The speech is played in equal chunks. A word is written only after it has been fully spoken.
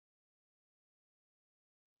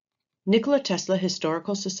Nikola Tesla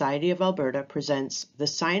Historical Society of Alberta presents The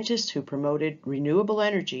Scientist Who Promoted Renewable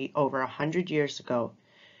Energy Over 100 Years Ago,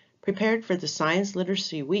 prepared for the Science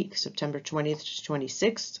Literacy Week, September 20th to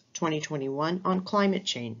 26th, 2021, on climate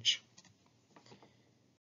change.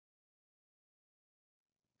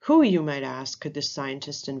 Who, you might ask, could this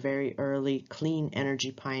scientist and very early clean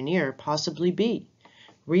energy pioneer possibly be?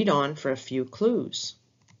 Read on for a few clues.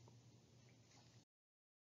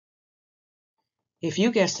 If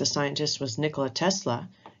you guessed the scientist was Nikola Tesla,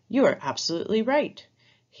 you are absolutely right.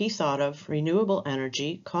 He thought of renewable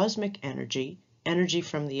energy, cosmic energy, energy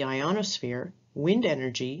from the ionosphere, wind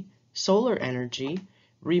energy, solar energy,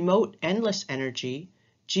 remote endless energy,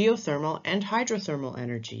 geothermal and hydrothermal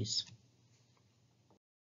energies.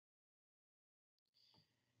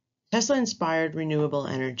 Tesla inspired renewable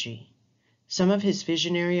energy. Some of his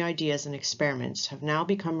visionary ideas and experiments have now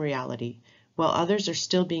become reality, while others are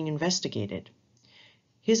still being investigated.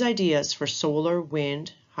 His ideas for solar,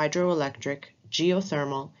 wind, hydroelectric,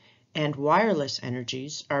 geothermal, and wireless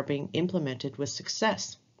energies are being implemented with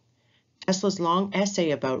success. Tesla's long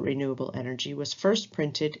essay about renewable energy was first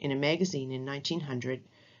printed in a magazine in 1900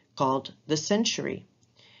 called The Century.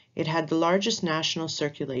 It had the largest national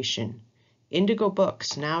circulation. Indigo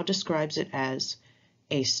Books now describes it as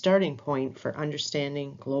a starting point for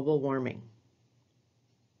understanding global warming.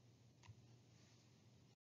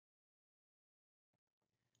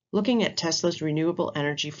 Looking at Tesla's renewable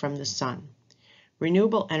energy from the sun.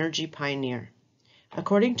 Renewable energy pioneer.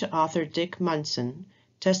 According to author Dick Munson,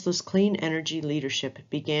 Tesla's clean energy leadership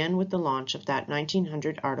began with the launch of that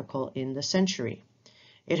 1900 article in The Century.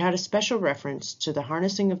 It had a special reference to the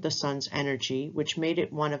harnessing of the sun's energy, which made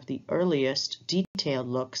it one of the earliest detailed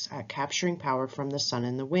looks at capturing power from the sun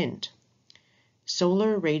and the wind.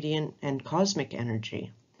 Solar, radiant, and cosmic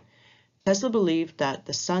energy. Tesla believed that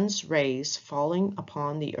the sun's rays falling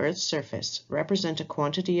upon the Earth's surface represent a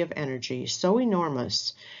quantity of energy so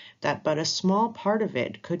enormous that but a small part of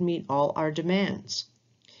it could meet all our demands.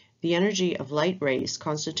 The energy of light rays,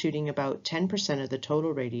 constituting about 10% of the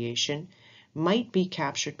total radiation, might be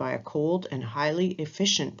captured by a cold and highly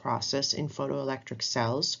efficient process in photoelectric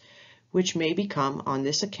cells, which may become, on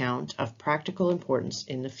this account, of practical importance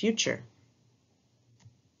in the future.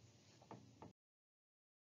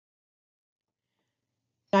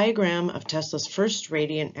 Diagram of Tesla's first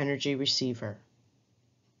radiant energy receiver.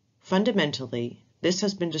 Fundamentally, this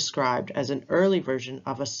has been described as an early version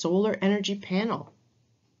of a solar energy panel.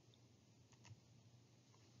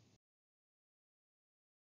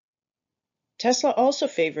 Tesla also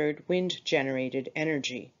favored wind-generated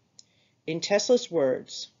energy. In Tesla's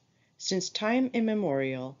words, "Since time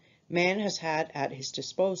immemorial, man has had at his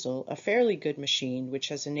disposal a fairly good machine which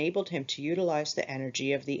has enabled him to utilize the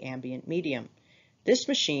energy of the ambient medium. This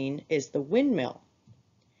machine is the windmill."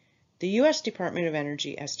 The U.S. Department of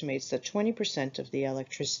Energy estimates that 20% of the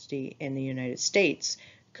electricity in the United States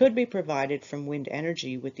could be provided from wind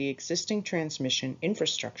energy with the existing transmission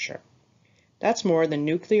infrastructure. That's more than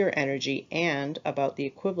nuclear energy and about the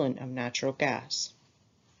equivalent of natural gas.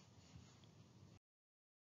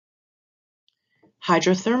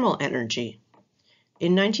 Hydrothermal energy.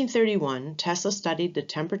 In 1931, Tesla studied the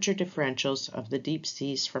temperature differentials of the deep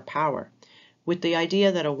seas for power, with the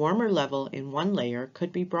idea that a warmer level in one layer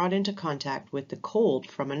could be brought into contact with the cold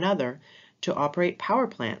from another to operate power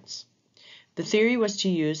plants. The theory was to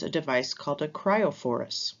use a device called a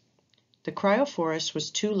cryophorus. The cryophorus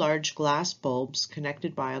was two large glass bulbs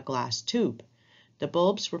connected by a glass tube. The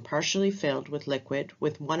bulbs were partially filled with liquid,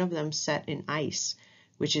 with one of them set in ice,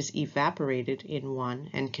 which is evaporated in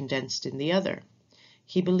one and condensed in the other.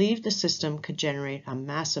 He believed the system could generate a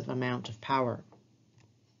massive amount of power.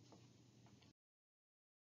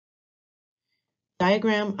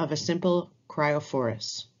 Diagram of a simple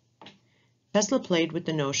cryophorus. Tesla played with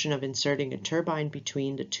the notion of inserting a turbine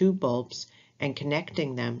between the two bulbs and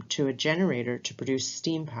connecting them to a generator to produce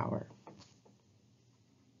steam power.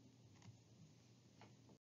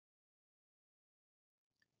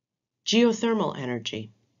 Geothermal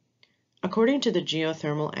energy. According to the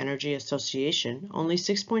Geothermal Energy Association, only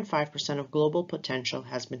 6.5% of global potential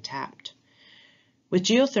has been tapped. With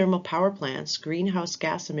geothermal power plants, greenhouse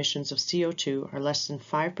gas emissions of CO2 are less than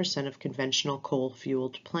 5% of conventional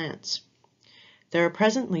coal-fueled plants. There are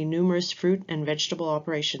presently numerous fruit and vegetable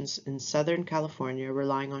operations in Southern California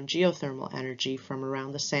relying on geothermal energy from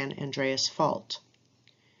around the San Andreas Fault.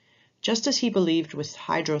 Just as he believed with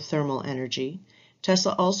hydrothermal energy,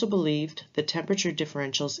 Tesla also believed the temperature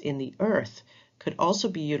differentials in the Earth could also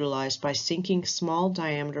be utilized by sinking small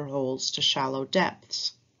diameter holes to shallow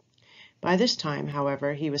depths. By this time,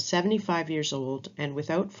 however, he was 75 years old, and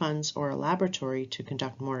without funds or a laboratory to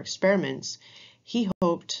conduct more experiments, he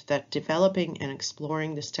hoped that developing and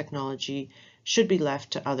exploring this technology should be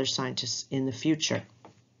left to other scientists in the future.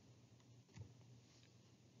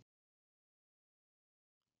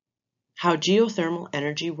 How geothermal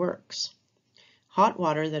energy works. Hot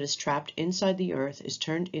water that is trapped inside the earth is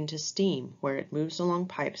turned into steam, where it moves along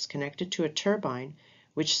pipes connected to a turbine,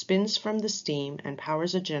 which spins from the steam and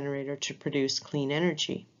powers a generator to produce clean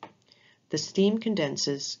energy. The steam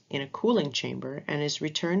condenses in a cooling chamber and is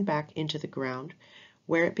returned back into the ground,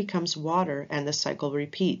 where it becomes water and the cycle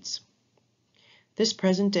repeats. This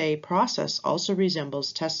present-day process also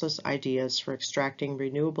resembles Tesla's ideas for extracting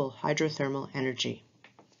renewable hydrothermal energy.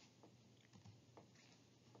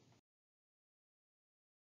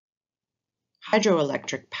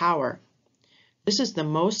 Hydroelectric power. This is the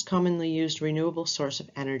most commonly used renewable source of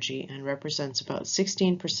energy and represents about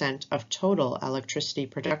 16% of total electricity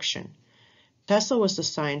production. Tesla was the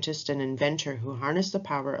scientist and inventor who harnessed the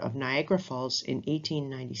power of Niagara Falls in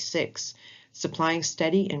 1896, supplying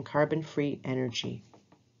steady and carbon-free energy.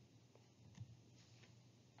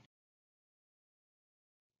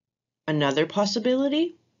 Another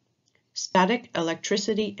possibility? Static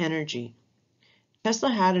electricity energy.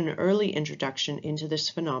 Tesla had an early introduction into this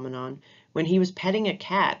phenomenon when he was petting a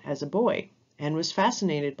cat as a boy and was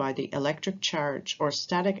fascinated by the electric charge or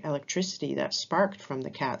static electricity that sparked from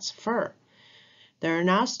the cat's fur. There are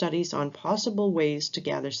now studies on possible ways to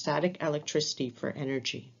gather static electricity for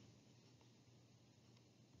energy.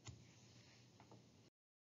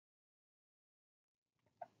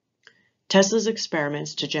 Tesla's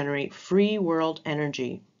experiments to generate free world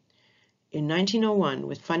energy. In 1901,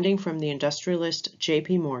 with funding from the industrialist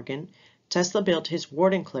J.P. Morgan, Tesla built his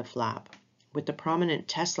Wardenclyffe lab, with the prominent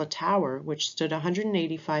Tesla Tower, which stood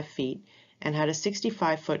 185 feet and had a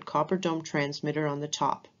 65-foot copper dome transmitter on the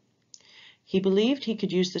top. He believed he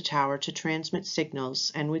could use the tower to transmit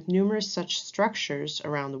signals and, with numerous such structures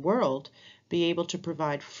around the world, be able to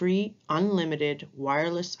provide free, unlimited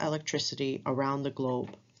wireless electricity around the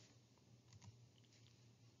globe.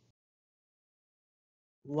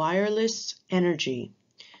 Wireless energy.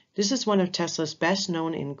 This is one of Tesla's best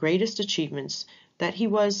known and greatest achievements that he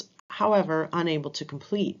was, however, unable to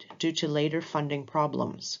complete due to later funding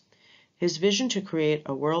problems. His vision to create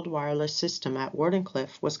a world wireless system at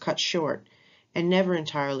Wardenclyffe was cut short and never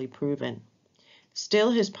entirely proven.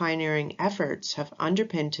 Still, his pioneering efforts have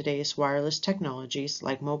underpinned today's wireless technologies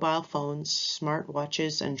like mobile phones,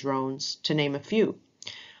 smartwatches, and drones, to name a few,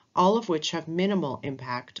 all of which have minimal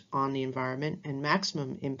impact on the environment and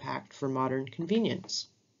maximum impact for modern convenience.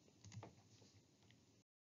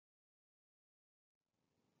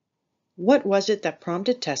 What was it that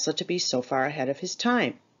prompted Tesla to be so far ahead of his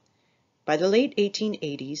time? By the late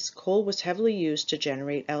 1880s, coal was heavily used to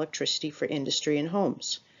generate electricity for industry and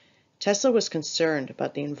homes. Tesla was concerned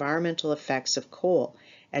about the environmental effects of coal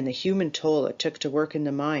and the human toll it took to work in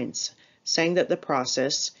the mines, saying that the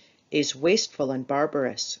process is wasteful and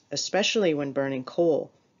barbarous, especially when burning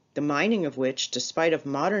coal, the mining of which, despite of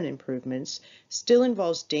modern improvements, still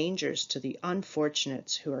involves dangers to the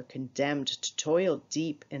unfortunates who are condemned to toil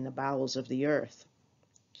deep in the bowels of the earth.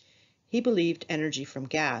 He believed energy from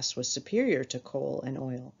gas was superior to coal and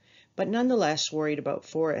oil, but nonetheless worried about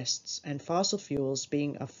forests and fossil fuels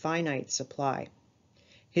being a finite supply.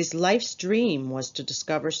 His life's dream was to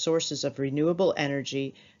discover sources of renewable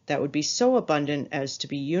energy that would be so abundant as to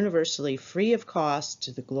be universally free of cost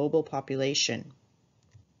to the global population.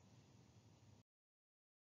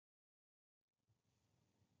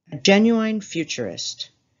 A genuine futurist.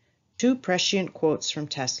 Two prescient quotes from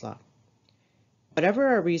Tesla. Whatever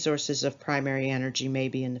our resources of primary energy may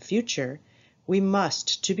be in the future, we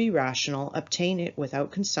must, to be rational, obtain it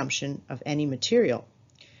without consumption of any material.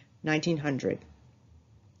 1900.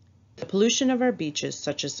 The pollution of our beaches,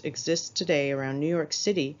 such as exists today around New York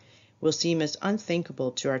City, will seem as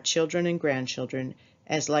unthinkable to our children and grandchildren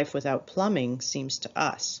as life without plumbing seems to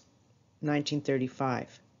us.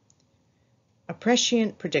 1935. A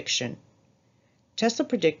prescient prediction. Tesla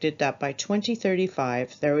predicted that by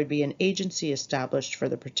 2035 there would be an agency established for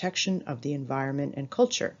the protection of the environment and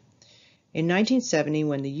culture. In 1970,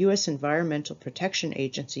 when the U.S. Environmental Protection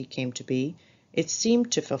Agency came to be, it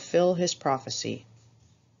seemed to fulfill his prophecy.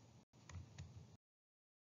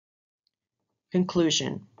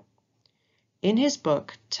 Conclusion. In his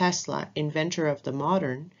book, Tesla, Inventor of the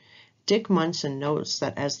Modern, Dick Munson notes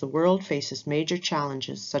that as the world faces major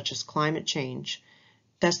challenges such as climate change,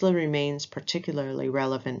 Tesla remains particularly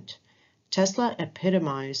relevant. Tesla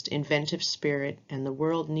epitomized inventive spirit, and the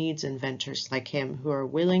world needs inventors like him who are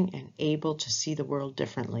willing and able to see the world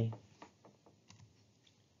differently.